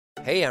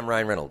Hey, I'm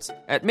Ryan Reynolds.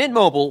 At Mint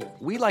Mobile,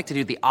 we like to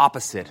do the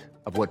opposite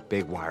of what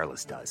Big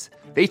Wireless does.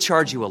 They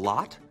charge you a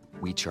lot,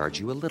 we charge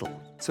you a little.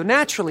 So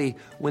naturally,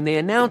 when they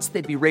announced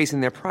they'd be raising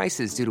their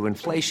prices due to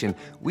inflation,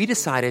 we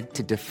decided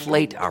to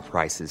deflate our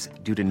prices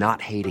due to not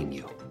hating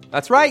you.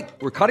 That's right.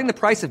 We're cutting the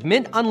price of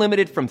Mint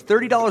Unlimited from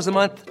 $30 a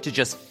month to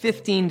just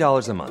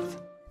 $15 a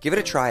month. Give it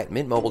a try at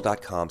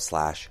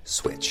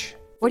mintmobile.com/switch.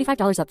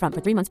 $45 up front for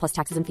 3 months plus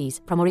taxes and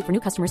fees. Promo rate for new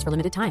customers for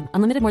limited time.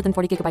 Unlimited more than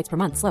 40 gigabytes per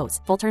month. Slows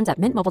full terms at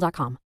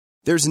mintmobile.com.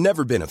 There's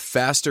never been a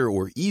faster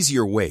or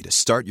easier way to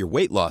start your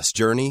weight loss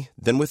journey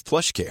than with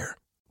PlushCare.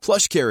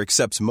 PlushCare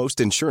accepts most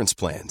insurance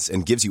plans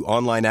and gives you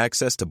online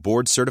access to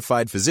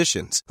board-certified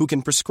physicians who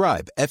can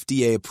prescribe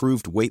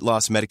FDA-approved weight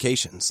loss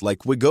medications like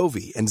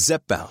Wegovy and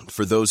Zepbound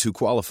for those who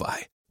qualify.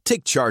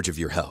 Take charge of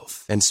your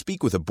health and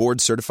speak with a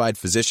board-certified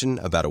physician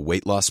about a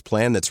weight loss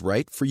plan that's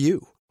right for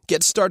you.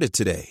 Get started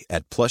today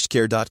at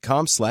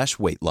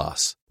plushcare.com/weight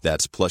loss.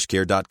 That's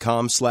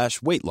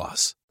plushcare.com/weight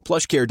loss.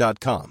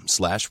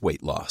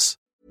 plushcare.com/weight loss.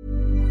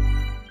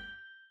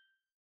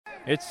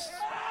 It's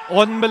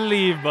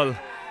unbelievable.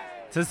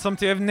 It's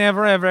something I've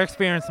never ever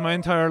experienced in my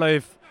entire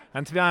life.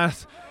 And to be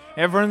honest,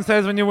 everyone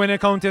says when you win a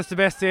county it's the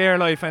best day of your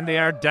life, and they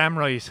are damn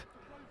right.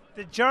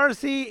 The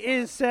jersey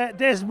is,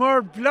 there's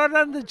more blood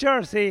on the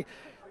jersey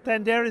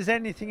than there is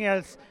anything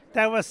else.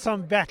 There was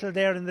some battle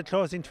there in the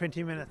closing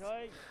 20 minutes.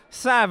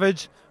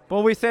 Savage.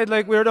 But we said,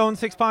 like, we were down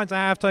 6 points at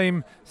half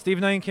time.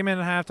 Stephen Ryan came in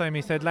at half time.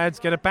 He said, lads,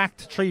 get it back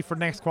to 3 for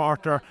next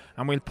quarter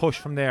and we'll push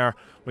from there.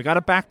 We got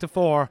it back to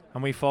 4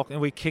 and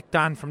we kicked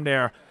on from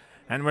there.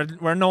 And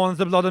we're known as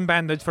the Blood and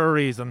Bandage for a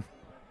reason.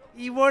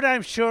 He would,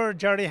 I'm sure,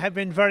 Jerry, have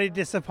been very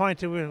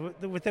disappointed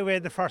with the way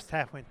the first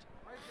half went.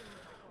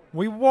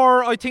 We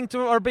were, I think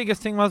our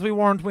biggest thing was we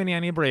weren't winning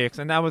any breaks,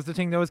 and that was the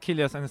thing that was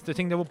killing us, and it's the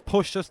thing that would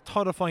push us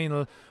to the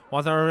final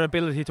was our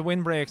ability to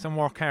win breaks and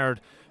work hard.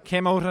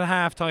 Came out at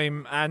half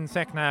time and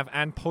second half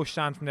and pushed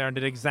on from there and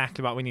did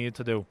exactly what we needed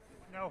to do.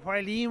 Now,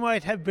 while you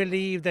might have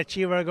believed that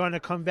you were going to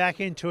come back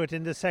into it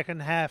in the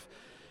second half,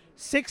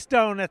 6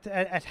 down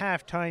at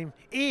half time,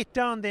 8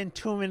 down then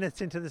 2 minutes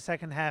into the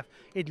second half,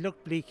 it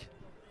looked bleak.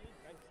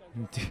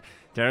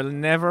 There'll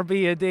never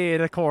be a day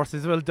that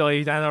courses will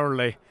die that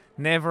early.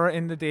 Never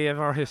in the day of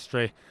our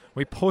history.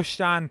 We pushed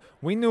on.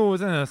 We knew it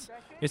was in us.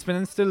 It's been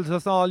instilled to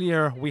us all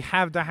year. We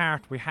have the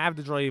heart, we have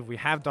the drive, we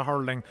have the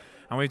hurling,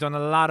 and we've done a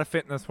lot of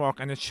fitness work,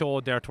 and it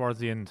showed there towards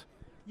the end.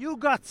 You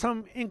got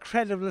some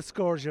incredible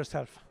scores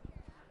yourself.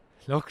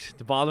 Look,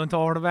 the ball went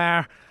over the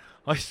bar.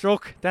 I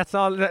struck. That's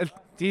all.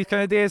 These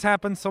kind of days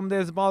happen. Some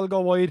days the ball will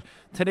go wide.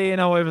 Today,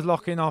 now, I was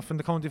lucky enough in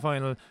the county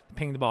final to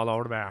ping the ball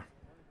over the bar.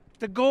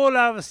 The goal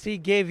obviously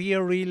gave you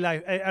a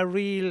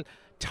real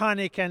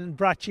tonic and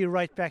brought you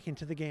right back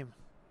into the game.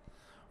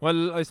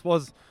 Well, I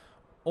suppose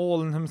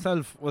Olin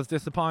himself was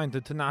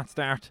disappointed to not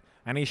start,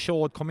 and he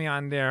showed coming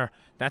on there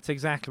that's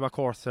exactly what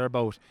courses are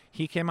about.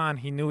 He came on,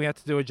 he knew he had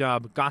to do a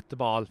job, got the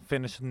ball,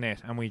 finished the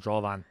net, and we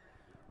drove on.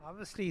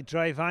 Obviously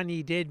drive on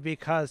he did,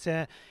 because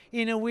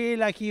in a way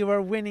like you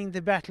were winning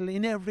the battle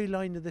in every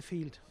line of the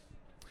field.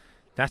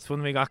 That's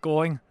when we got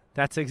going.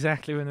 That's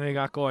exactly when we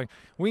got going.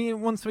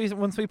 Once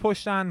we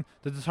pushed on,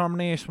 the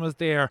determination was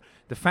there.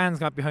 The fans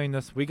got behind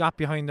us. We got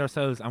behind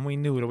ourselves, and we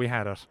knew that we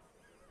had it.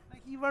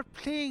 Like you were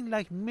playing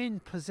like men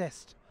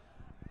possessed.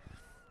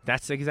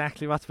 That's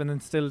exactly what's been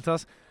instilled to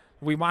us.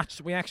 We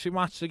actually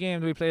watched the game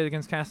that we played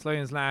against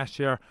Castlelyons last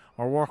year.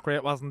 Our work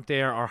rate wasn't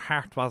there, our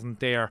heart wasn't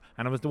there,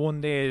 and it was the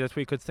one day that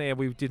we could say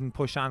we didn't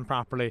push on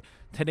properly.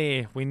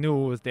 Today we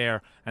knew it was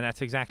there, and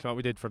that's exactly what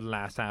we did for the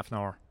last half an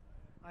hour.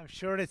 I'm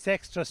sure it's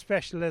extra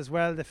special as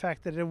well, the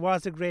fact that it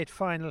was a great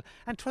final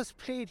and 'twas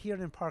played here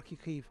in Páirc Uí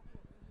Chaoimh.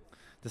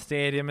 The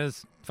stadium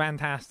is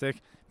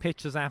fantastic.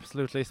 Pitch is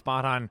absolutely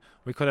spot on.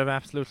 We could have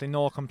absolutely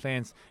no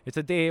complaints. It's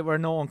a day where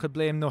no one could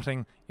blame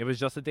nothing. It was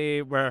just a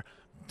day where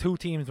 2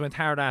 teams went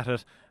hard at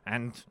it,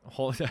 and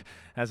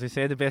as we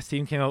say, the best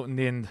team came out in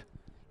the end.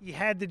 You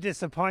had the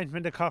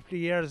disappointment a couple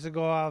of years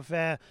ago of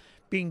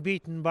being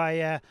beaten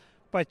by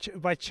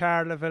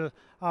Charleville.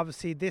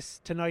 Obviously this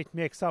tonight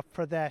makes up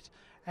for that,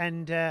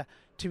 and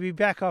to be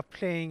back up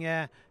playing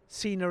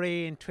Senior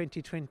A in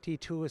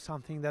 2022 is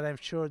something that I'm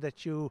sure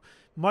that you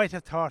might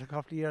have thought a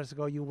couple of years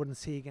ago you wouldn't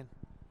see again.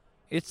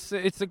 It's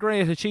a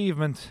great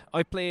achievement.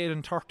 I played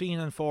in 13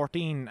 and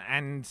 14,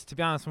 and to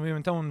be honest, when we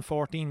went down in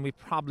 14, we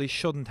probably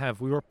shouldn't have.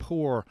 We were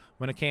poor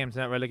when it came to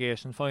that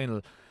relegation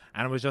final,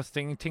 and it was just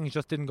things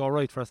just didn't go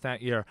right for us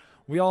that year.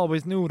 We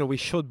always knew that we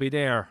should be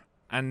there,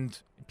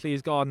 and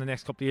please God, in the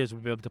next couple of years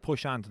we'll be able to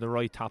push on to the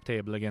right top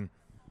table again.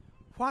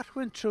 What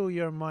went through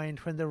your mind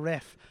when the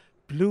ref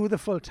blew the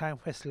full-time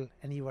whistle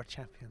and you were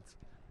champions?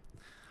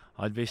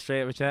 I'd be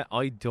straight with you,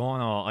 I don't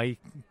know. I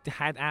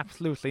had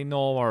absolutely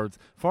no words.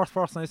 First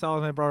person I saw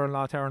was my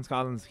brother-in-law, Terence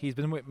Collins. He's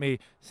been with me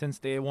since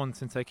day one,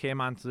 since I came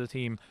onto the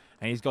team,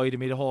 and he's guided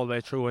me the whole way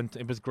through, and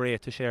it was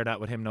great to share that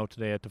with him now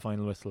today at the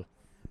final whistle.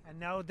 And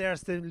now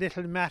there's the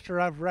little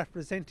matter of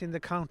representing the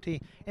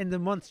county in the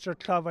Munster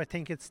club. I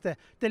think it's the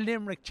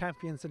Limerick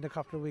champions in a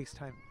couple of weeks'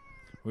 time.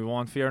 We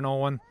won't fear no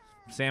one.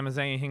 Same as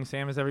anything,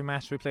 same as every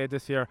match we played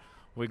this year.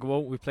 We go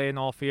out, we play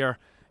no fear.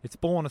 It's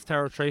bonus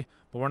territory,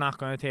 but we're not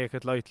going to take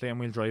it lightly, and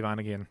we'll drive on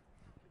again.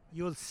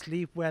 You'll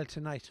sleep well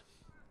tonight.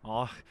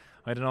 Oh,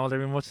 I don't know,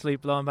 there'll be much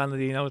sleep below in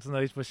Ballinadee now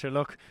tonight, but sure,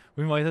 look,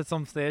 we might at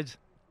some stage.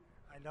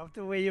 I love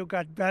the way you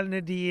got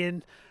Ballinadee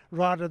in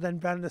rather than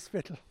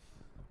Ballinspittle.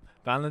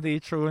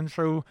 Ballinadee through and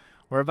through.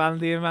 We're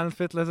Ballinadee and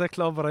Ballinspittle as a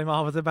club, but I'm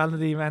always a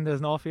Ballinadee man,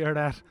 there's no fear of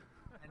that.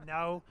 And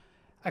now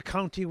a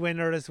county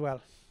winner as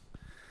well.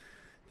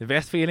 The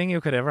best feeling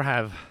you could ever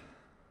have.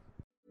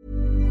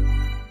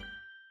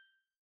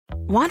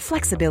 Want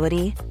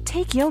flexibility?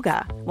 Take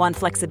yoga. Want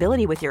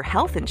flexibility with your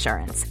health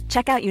insurance?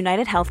 Check out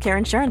United Healthcare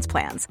Insurance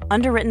Plans.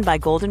 Underwritten by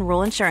Golden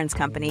Rule Insurance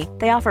Company,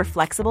 they offer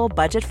flexible,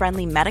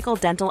 budget-friendly medical,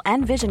 dental,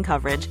 and vision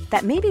coverage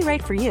that may be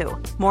right for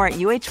you. More at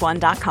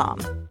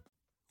uh1.com.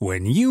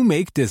 When you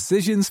make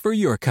decisions for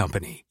your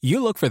company,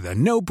 you look for the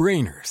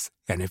no-brainers.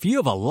 And if you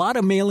have a lot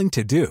of mailing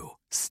to do,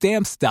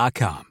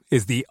 Stamps.com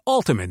is the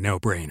ultimate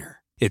no-brainer.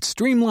 It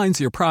streamlines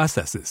your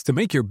processes to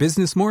make your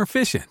business more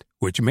efficient,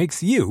 which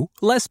makes you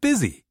less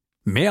busy.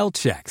 Mail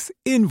checks,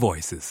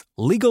 invoices,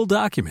 legal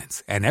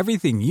documents, and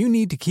everything you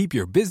need to keep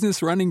your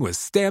business running with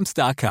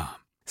Stamps.com.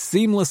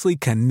 Seamlessly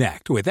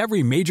connect with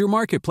every major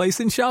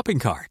marketplace and shopping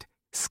cart.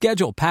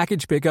 Schedule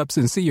package pickups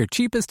and see your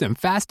cheapest and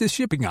fastest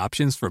shipping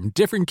options from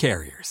different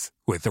carriers.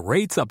 With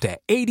rates up to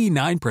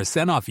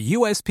 89% off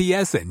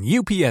USPS and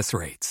UPS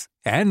rates.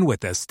 And with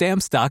the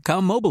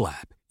Stamps.com mobile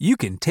app, you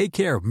can take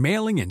care of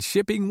mailing and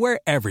shipping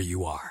wherever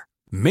you are.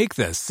 Make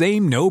the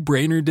same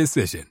no-brainer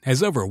decision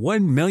as over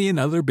 1 million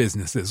other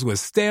businesses with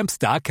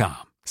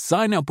Stamps.com.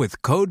 Sign up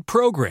with code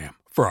PROGRAM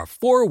for a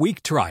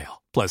 4-week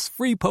trial, plus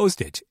free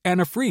postage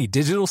and a free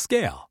digital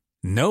scale.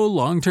 No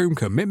long-term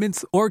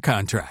commitments or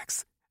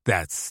contracts.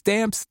 That's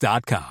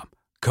Stamps.com.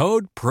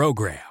 Code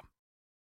PROGRAM.